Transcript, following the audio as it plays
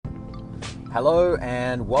Hello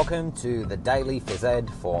and welcome to the Daily Phys Ed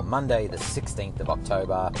for Monday the 16th of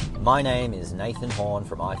October. My name is Nathan Horn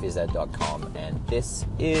from iphysed.com and this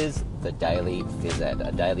is the Daily Phys Ed,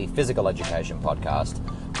 a daily physical education podcast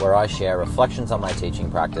where I share reflections on my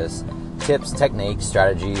teaching practice, tips, techniques,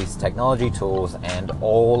 strategies, technology tools and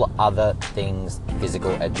all other things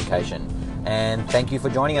physical education. And thank you for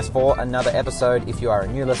joining us for another episode. If you are a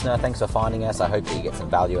new listener, thanks for finding us. I hope that you get some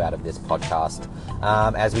value out of this podcast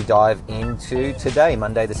as we dive into today,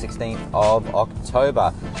 Monday the 16th of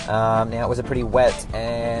October. Now, it was a pretty wet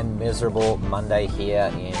and miserable Monday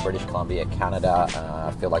here in British Columbia, Canada.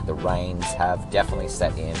 I feel like the rains have definitely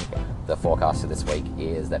set in. The forecast for this week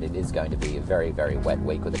is that it is going to be a very, very wet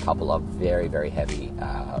week with a couple of very, very heavy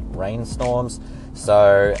rainstorms.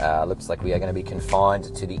 So looks like we are going to be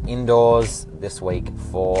confined to the indoors this week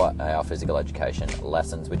for our physical education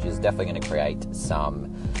lessons, which is definitely going to create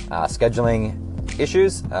some scheduling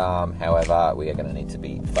issues. However, we are going to need to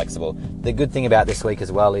be flexible. The good thing about this week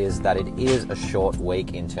as well is that it is a short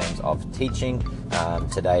week in terms of teaching.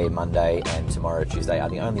 Today, Monday, and tomorrow, Tuesday, are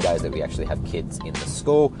the only days that we actually have kids in the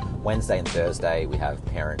school. Wednesday and Thursday, we have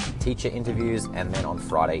parent-teacher interviews, and then on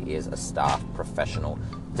Friday is a staff professional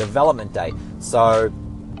development day. So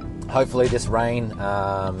hopefully this rain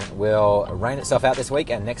will rain itself out this week,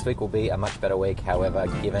 and next week will be a much better week. However,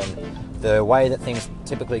 given the way that things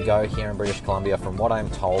typically go here in British Columbia, from what I'm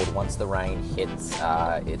told, once the rain hits,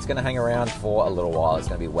 it's going to hang around for a little while. It's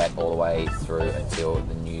going to be wet all the way through until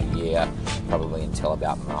the new year, probably until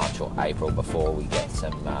about March or April before we get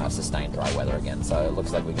some sustained dry weather again. So it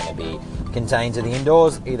looks like we're going to be contained to the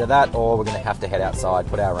indoors, either that or we're going to have to head outside,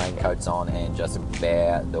 put our raincoats on and just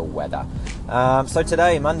bear the weather. So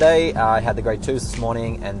today, Monday, I had the grade 2s this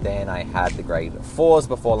morning, and then I had the grade 4s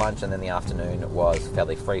before lunch, and then the afternoon was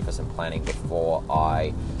fairly free for some planning before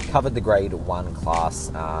I covered the grade 1 class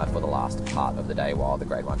for the last part of the day while the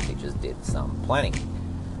grade 1 teachers did some planning.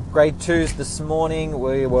 Grade 2s this morning,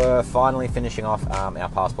 we were finally finishing off our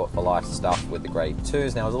Passport for Life stuff with the grade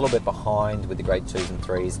 2s. Now, I was a little bit behind with the grade 2s and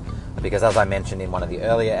 3s because, as I mentioned in one of the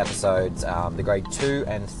earlier episodes, the grade 2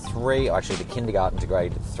 and 3, actually the kindergarten to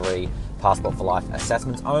grade 3 Passport for Life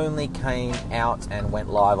assessments only came out and went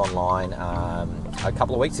live online a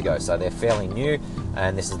couple of weeks ago. So they're fairly new,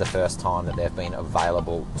 and this is the first time that they've been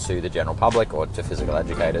available to the general public or to physical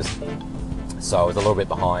educators. So I was a little bit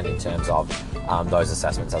behind in terms of those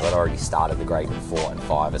assessments, as I'd already started the grade 4 and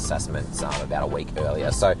 5 assessments about a week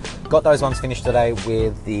earlier. So got those ones finished today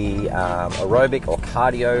with the aerobic or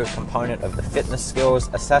cardio component of the fitness skills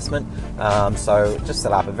assessment. So just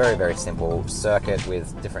set up a very, very simple circuit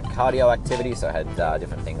with different cardio activities. So I had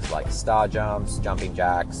different things like star jumps, jumping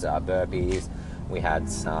jacks, burpees. We had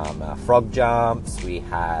some frog jumps, we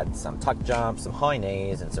had some tuck jumps, some high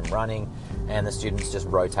knees and some running, and the students just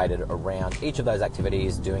rotated around each of those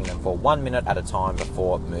activities, doing them for 1 minute at a time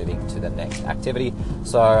before moving to the next activity.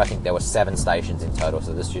 So I think there were 7 stations in total,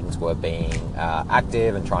 so the students were being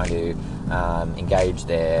active and trying to engage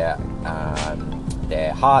their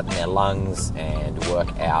heart and their lungs and work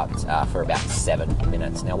out for about 7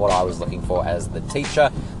 minutes. Now, what I was looking for as the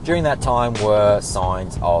teacher during that time were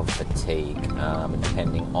signs of fatigue.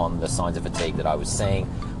 Depending on the signs of fatigue that I was seeing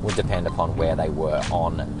would depend upon where they were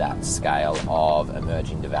on that scale of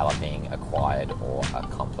emerging, developing, acquired or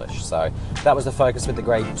accomplished. So that was the focus with the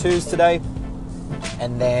grade 2s today.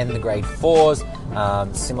 And then the grade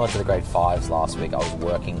 4s, similar to the grade 5s last week, I was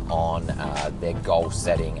working on their goal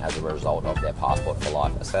setting as a result of their Passport for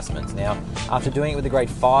Life assessments. Now, after doing it with the grade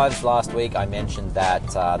 5s last week, I mentioned that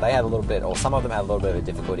they had a little bit, or some of them had a little bit of a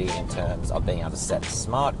difficulty in terms of being able to set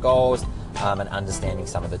SMART goals and understanding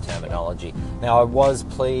some of the terminology. Now,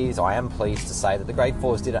 I am pleased to say that the grade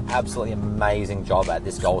 4s did an absolutely amazing job at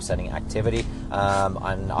this goal setting activity.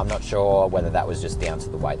 I'm not sure whether that was just down to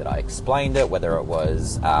the way that I explained it, whether it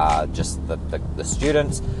was just the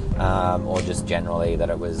students, or just generally that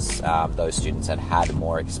it was those students had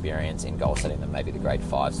more experience in goal setting than maybe the grade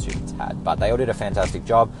 5 students had. But they all did a fantastic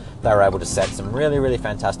job. They were able to set some really, really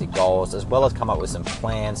fantastic goals, as well as come up with some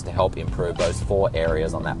plans to help improve those 4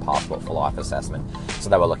 areas on that Passport for Life assessment. So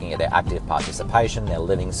they were looking at their active participation, their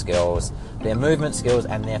living skills, their movement skills,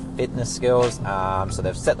 and their fitness skills. So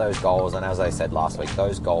they've set those goals, and as I said last week,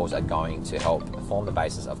 those goals are going to help form the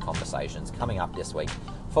basis of conversations coming up this week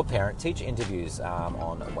for parent-teacher interviews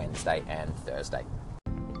on Wednesday and Thursday.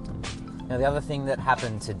 Now, the other thing that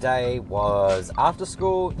happened today was after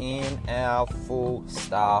school in our full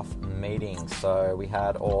staff meeting. So we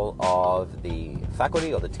had all of the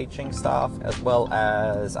faculty or the teaching staff, as well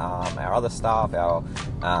as our other staff, our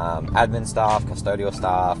admin staff, custodial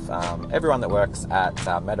staff, everyone that works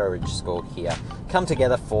at Meadow Ridge School here come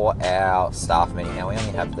together for our staff meeting. Now, we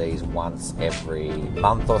only have these once every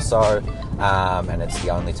month or so, and it's the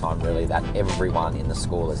only time really that everyone in the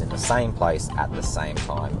school is in the same place at the same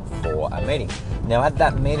time for a meeting. Now, at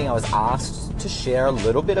that meeting, I was asked to share a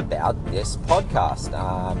little bit about this podcast.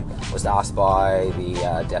 I was asked by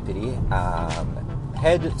the deputy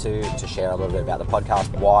head to share a little bit about the podcast,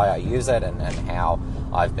 why I use it, and how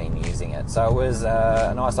I've been using it. So it was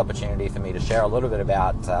a nice opportunity for me to share a little bit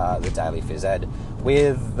about the Daily Phys Ed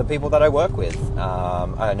with the people that I work with.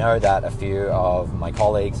 I know that a few of my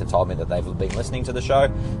colleagues have told me that they've been listening to the show,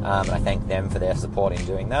 and I thank them for their support in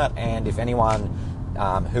doing that. And if anyone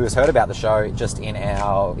who has heard about the show just in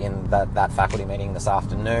that faculty meeting this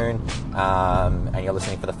afternoon, and you're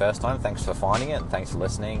listening for the first time, thanks for finding it, and thanks for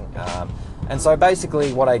listening. And so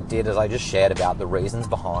basically what I did is I just shared about the reasons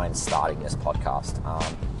behind starting this podcast.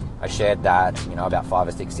 I shared that, about 5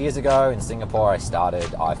 or 6 years ago in Singapore, I started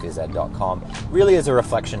iphysed.com really as a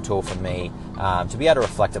reflection tool for me, to be able to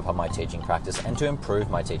reflect upon my teaching practice and to improve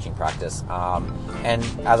my teaching practice. And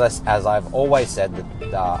as I've always said,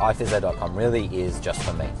 that iphysed.com really is just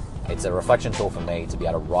for me. It's a reflection tool for me to be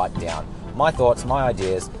able to write down my thoughts, my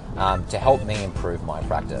ideas, to help me improve my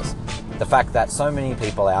practice. The fact that so many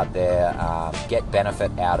people out there get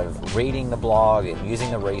benefit out of reading the blog and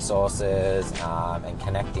using the resources and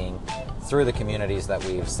connecting through the communities that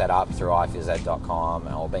we've set up through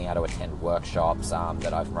iphysed.com, or being able to attend workshops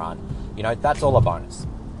that I've run, that's all a bonus.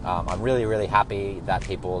 I'm really, really happy that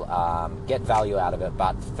people get value out of it,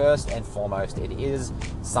 but first and foremost, it is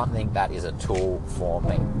something that is a tool for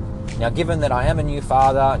me. Now, given that I am a new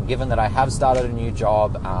father, and given that I have started a new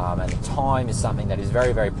job, and time is something that is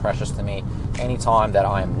very, very precious to me, any time that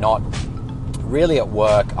I am not really at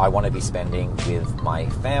work, I want to be spending with my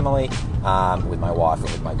family, with my wife and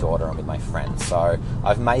with my daughter and with my friends. So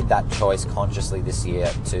I've made that choice consciously this year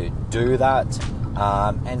to do that.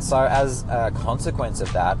 And so as a consequence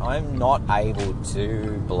of that, I'm not able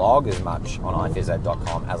to blog as much on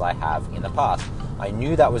iphysed.com as I have in the past. I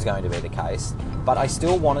knew that was going to be the case, but I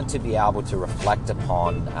still wanted to be able to reflect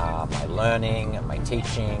upon my learning, my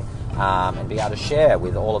teaching, and be able to share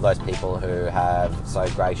with all of those people who have so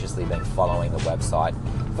graciously been following the website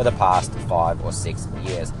for the past 5 or 6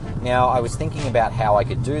 years. Now, I was thinking about how I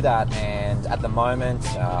could do that, and at the moment,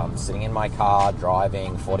 sitting in my car,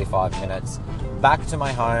 driving 45 minutes back to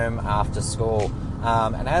my home after school,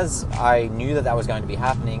 and as I knew that was going to be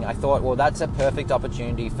happening, I thought, well, that's a perfect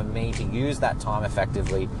opportunity for me to use that time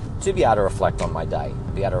effectively to be able to reflect on my day,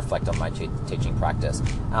 be able to reflect on my teaching practice.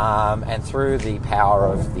 And through the power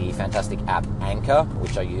of the fantastic app Anchor,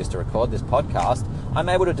 which I use to record this podcast, I'm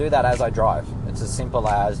able to do that as I drive. It's as simple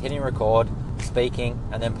as hitting record, speaking,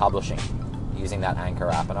 and then publishing using that Anchor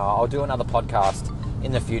app. And I'll do another podcast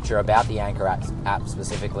in the future about the Anchor app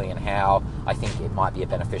specifically, and how I think it might be a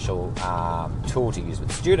beneficial tool to use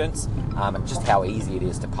with students, and just how easy it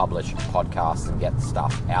is to publish podcasts and get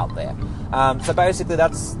stuff out there. So basically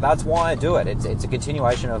that's why I do it. It's a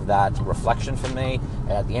continuation of that reflection for me.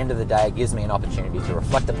 At the end of the day, it gives me an opportunity to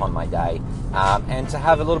reflect upon my day, and to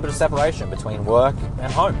have a little bit of separation between work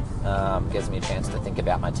and home. It gives me a chance to think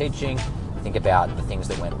about my teaching, think about the things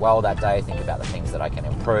that went well that day, think about the things that I can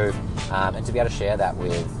improve, and to be able to share that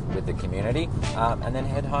with the community, and then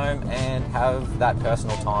head home and have that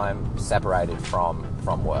personal time separated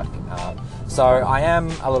from work. So I am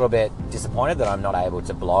a little bit disappointed that I'm not able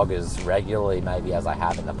to blog as regularly maybe as I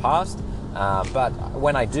have in the past, but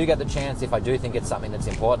when I do get the chance, if I do think it's something that's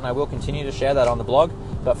important, I will continue to share that on the blog.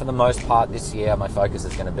 But for the most part this year, my focus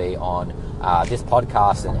is going to be on this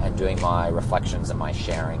podcast and doing my reflections and my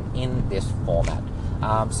sharing in this format.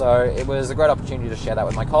 So it was a great opportunity to share that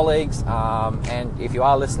with my colleagues. And if you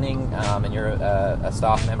are listening and you're a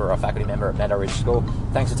staff member or a faculty member at Meadow Ridge School,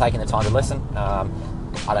 thanks for taking the time to listen.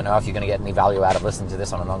 I don't know if you're going to get any value out of listening to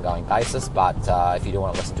this on an ongoing basis, but if you do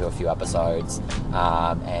want to listen to a few episodes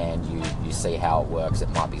and you see how it works, it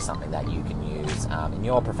might be something that you can use in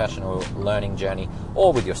your professional learning journey,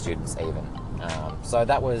 or with your students even. So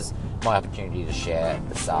that was my opportunity to share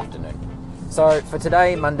this afternoon. So for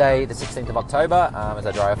today, Monday the 16th of October, as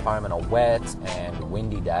I drive home on a wet and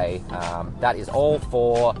windy day, that is all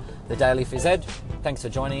for the Daily Phys Ed. Thanks for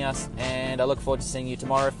joining us, and I look forward to seeing you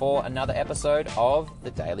tomorrow for another episode of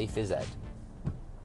the Daily Phys Ed.